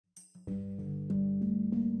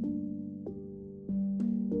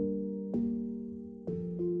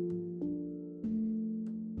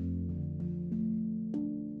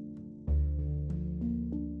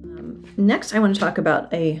Next, I want to talk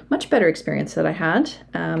about a much better experience that I had,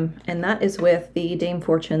 and that is with the Dame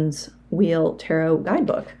Fortune's Wheel Tarot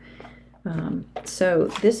Guidebook. So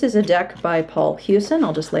this is a deck by Pau Huson.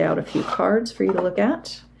 I'll just lay out a few cards for you to look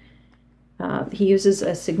at. He uses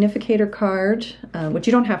a significator card, which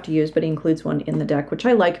you don't have to use, but he includes one in the deck, which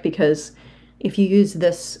I like because if you use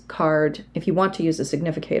this card, if you want to use a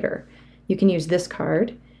significator, you can use this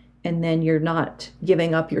card, and then you're not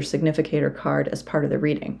giving up your significator card as part of the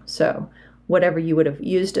reading. So whatever you would have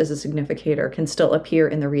used as a significator can still appear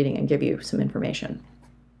in the reading and give you some information.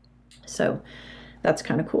 So that's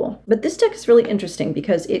kind of cool. But this deck is really interesting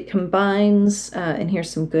because it combines, and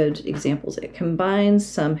here's some good examples, it combines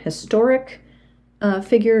some historic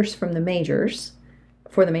figures from the majors,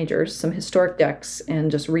 some historic decks,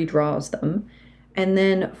 and just redraws them. And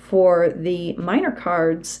then for the minor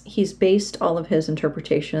cards, he's based all of his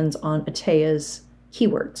interpretations on Atea's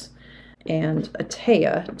keywords. And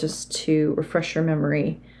Atea, just to refresh your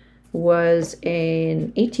memory, was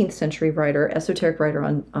an 18th century writer, esoteric writer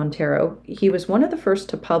on tarot. He was one of the first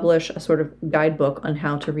to publish a sort of guidebook on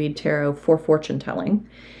how to read tarot for fortune telling.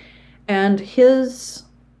 And his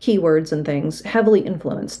keywords and things heavily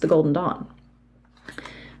influenced the Golden Dawn.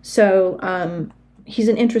 So he's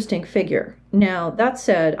an interesting figure. Now, that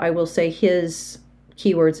said, I will say his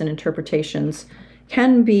keywords and interpretations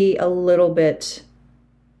can be a little bit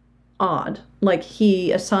odd. Like,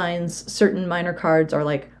 he assigns certain minor cards are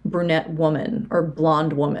like brunette woman or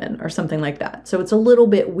blonde woman or something like that. So it's a little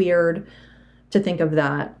bit weird to think of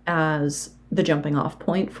that as the jumping off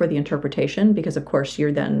point for the interpretation, because of course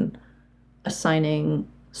you're then assigning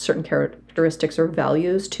certain characteristics or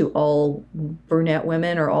values to all brunette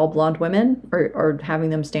women or all blonde women, or having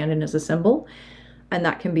them stand in as a symbol. And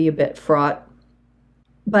that can be a bit fraught.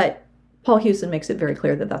 But Pau Huson makes it very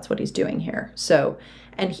clear that that's what he's doing here. So,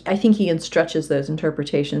 and I think he stretches those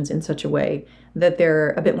interpretations in such a way that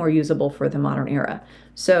they're a bit more usable for the modern era.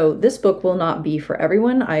 So this book will not be for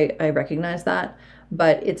everyone, I recognize that,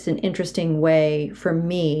 but it's an interesting way for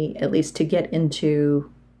me, at least, to get into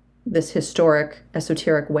this historic,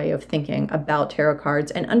 esoteric way of thinking about tarot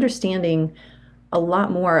cards and understanding a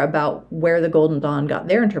lot more about where the Golden Dawn got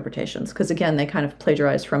their interpretations. Because again, they kind of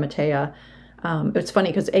plagiarized from Atea. It's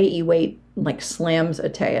funny because A.E. Waite like slams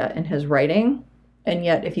Atea in his writing, and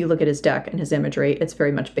yet if you look at his deck and his imagery, it's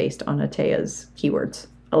very much based on Atea's keywords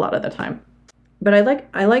a lot of the time. But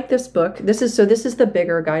I like this book. This is the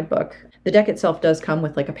bigger guidebook. The deck itself does come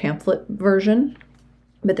with like a pamphlet version,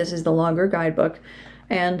 but this is the longer guidebook.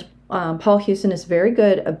 And Pau Huson is very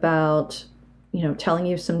good about, telling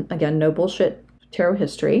you some, again, no bullshit tarot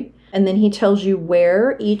history. And then he tells you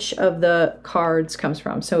where each of the cards comes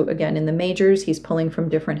from. So again, in the majors, he's pulling from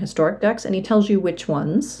different historic decks, and he tells you which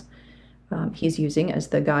ones he's using as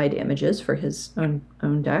the guide images for his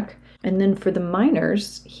own deck. And then for the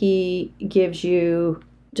minors, he gives you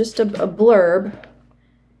just a blurb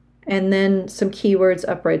and then some keywords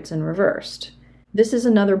uprights and reversed. This is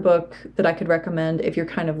another book that I could recommend if you're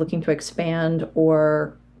kind of looking to expand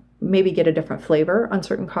or maybe get a different flavor on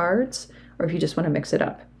certain cards, or if you just want to mix it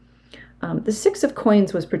up. The Six of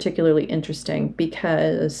Coins was particularly interesting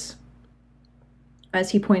because,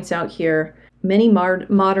 as he points out here, many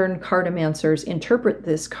modern cartomancers interpret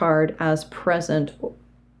this card as present,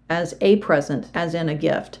 as in a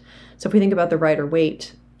gift. So if we think about the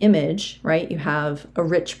Rider-Waite image, right, you have a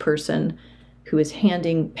rich person who is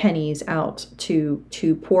handing pennies out to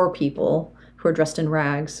poor people who are dressed in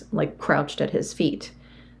rags, like crouched at his feet.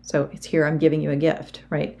 So it's here, I'm giving you a gift,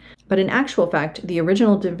 right? But in actual fact, the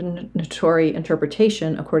original divinatory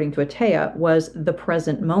interpretation, according to Atea, was the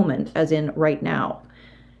present moment, as in right now.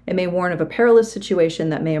 It may warn of a perilous situation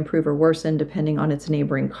that may improve or worsen depending on its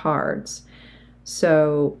neighboring cards.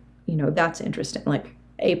 So, that's interesting. Like,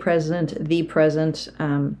 a present, the present,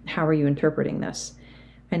 how are you interpreting this?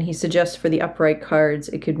 And he suggests for the upright cards,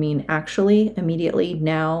 it could mean actually, immediately,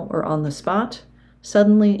 now, or on the spot,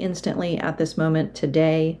 suddenly, instantly, at this moment,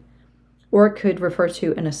 today. Or it could refer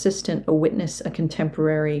to an assistant, a witness, a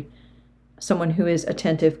contemporary, someone who is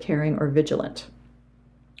attentive, caring, or vigilant.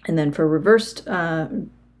 And then for reversed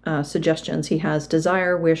suggestions, he has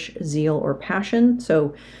desire, wish, zeal, or passion.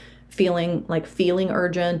 So feeling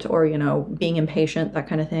urgent, or, being impatient, that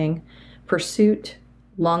kind of thing. Pursuit,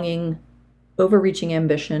 longing, overreaching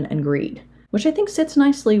ambition, and greed, which I think sits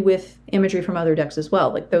nicely with imagery from other decks as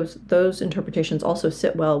well. Like those interpretations also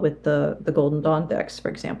sit well with the Golden Dawn decks, for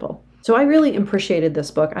example. So I really appreciated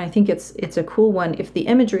this book. I think it's a cool one. If the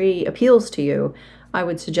imagery appeals to you, I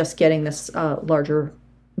would suggest getting this larger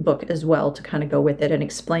book as well to kind of go with it and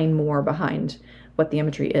explain more behind what the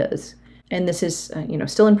imagery is. And this is,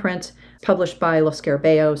 still in print. published by Lo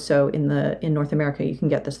Scarabeo, so in North America you can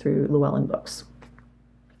get this through Llewellyn Books.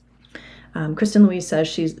 Kristen Louise says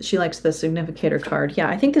she likes the Significator card. Yeah,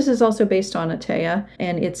 I think this is also based on Atea,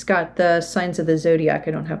 and it's got the signs of the zodiac.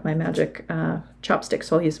 I don't have my magic chopstick,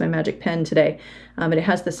 so I'll use my magic pen today. But it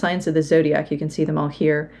has the signs of the zodiac. You can see them all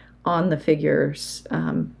here on the figure's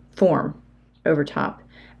form over top.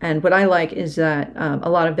 And what I like is that a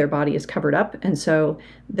lot of their body is covered up, and so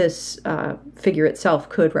this figure itself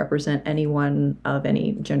could represent anyone of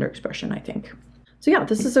any gender expression, I think. So yeah,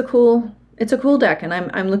 this is it's a cool deck, and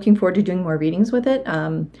I'm looking forward to doing more readings with it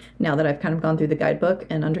now that I've kind of gone through the guidebook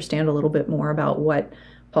and understand a little bit more about what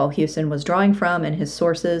Pau Huson was drawing from and his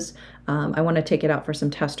sources. I want to take it out for some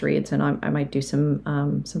test reads, and I might do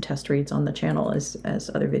some test reads on the channel as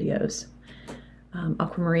other videos.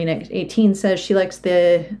 Aquamarine 18 says she likes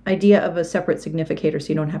the idea of a separate significator so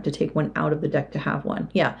you don't have to take one out of the deck to have one.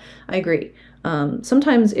 Yeah, I agree.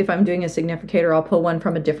 Sometimes if I'm doing a significator, I'll pull one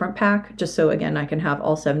from a different pack just so, again, I can have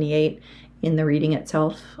all 78 in the reading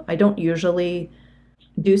itself. I don't usually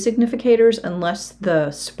do significators unless the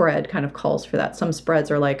spread kind of calls for that. Some spreads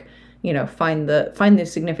are like, you know, find the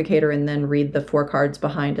significator and then read the 4 cards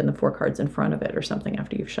behind and the 4 cards in front of it or something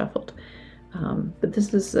after you've shuffled. But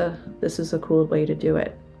this is a cool way to do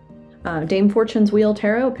it. Dame Fortune's Wheel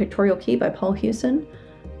Tarot, Pictorial Key by Pau Huson,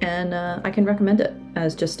 and I can recommend it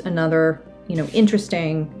as just another, you know,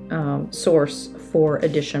 interesting source for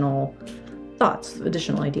additional thoughts,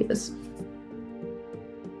 additional ideas.